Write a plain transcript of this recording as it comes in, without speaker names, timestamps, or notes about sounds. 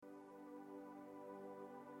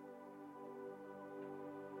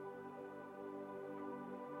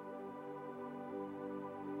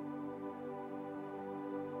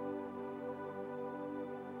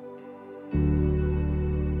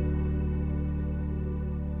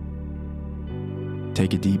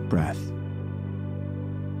Take a deep breath.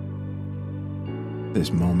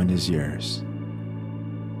 This moment is yours.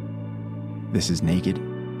 This is Naked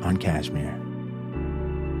on Cashmere.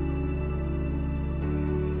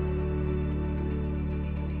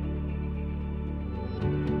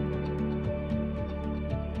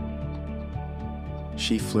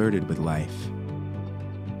 She flirted with life,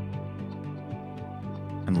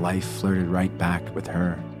 and life flirted right back with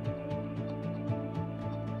her,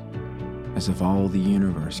 as if all the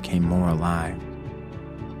universe came more alive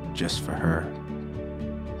just for her.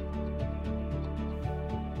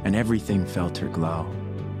 And everything felt her glow.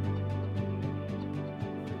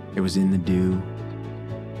 It was in the dew,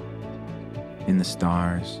 in the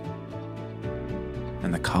stars,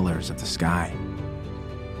 and the colors of the sky.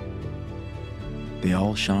 They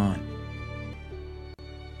all shone,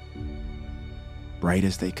 bright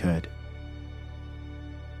as they could,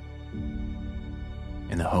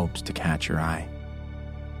 in the hopes to catch her eye.